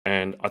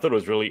And I thought it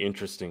was really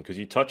interesting because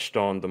you touched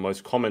on the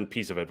most common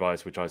piece of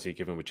advice which I see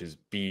given, which is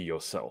be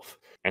yourself.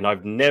 And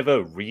I've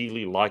never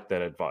really liked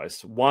that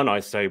advice. One,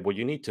 I say, well,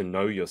 you need to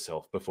know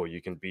yourself before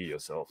you can be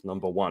yourself,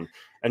 number one.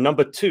 And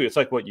number two, it's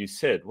like what you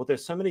said. Well,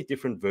 there's so many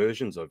different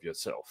versions of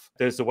yourself.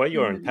 There's the way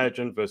you are in Mhm.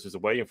 pageant versus the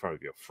way in front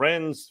of your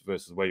friends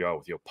versus the way you are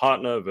with your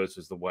partner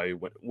versus the way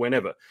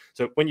whenever.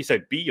 So when you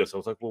say be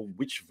yourself, it's like, well,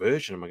 which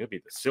version am I going to be?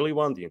 The silly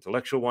one, the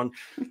intellectual one?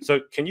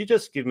 So can you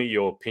just give me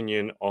your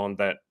opinion on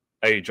that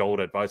age-old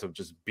advice of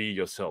just be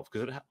yourself?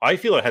 Because I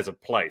feel it has a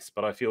place,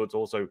 but I feel it's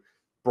also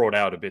brought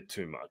out a bit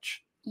too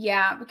much.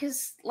 Yeah,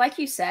 because like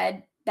you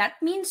said,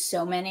 that means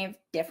so many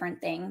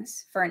different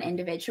things for an Mhm.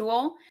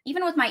 individual.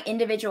 Even with my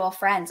individual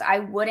friends, I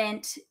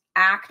wouldn't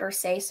act or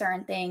say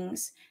certain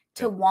things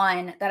to Yep.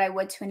 one that I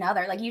would to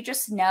another. Like you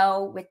just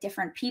know with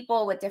different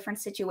people, with different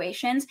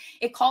situations,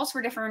 it calls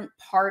for different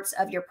parts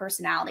of your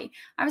personality.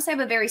 Obviously, I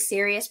have a very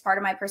serious part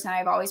of my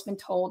personality. I've always been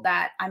told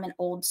that I'm an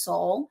old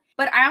soul.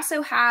 But I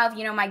also have,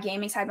 my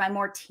gaming side, my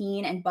more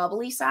teen and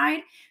bubbly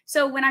side.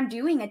 So when I'm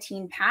doing a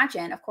teen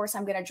pageant, of course,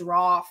 I'm going to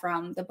draw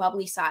from the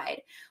bubbly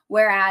side.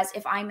 Whereas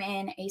if I'm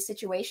in a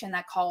situation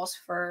that calls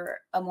for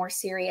a more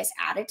serious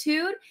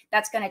attitude,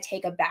 that's going to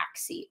take a back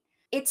seat.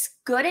 It's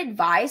good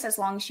advice as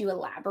long as you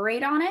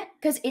elaborate on it,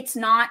 because it's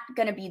not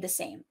going to be the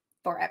same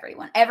for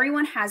everyone.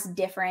 Everyone has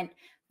different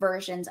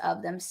versions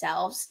of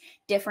themselves,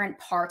 different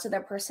parts of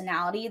their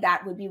personality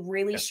that would be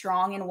really Yeah.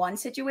 strong in one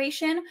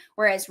situation,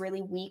 whereas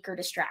really weak or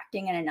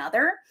distracting in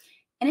another.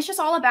 And it's just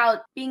all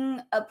about being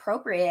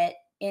appropriate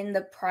in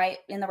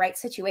the right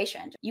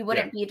situation. You Yeah.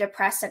 wouldn't be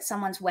depressed at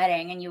someone's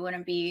wedding and you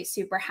wouldn't be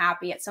super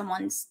happy at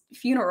someone's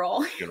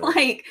funeral. Funeral.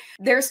 Like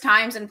there's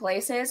times and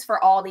places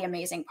for all the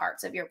amazing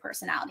parts of your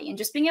personality, and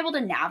just being able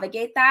to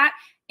navigate that,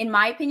 in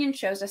my opinion,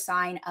 shows a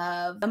sign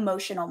of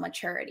emotional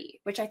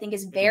maturity, which I think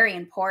is Mhm. very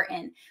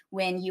important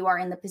when you are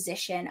in the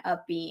position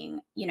of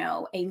being,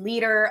 a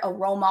leader, a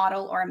role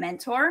model, or a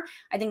mentor.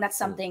 I think that's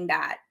Mm. something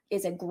that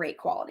is a great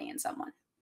quality in someone.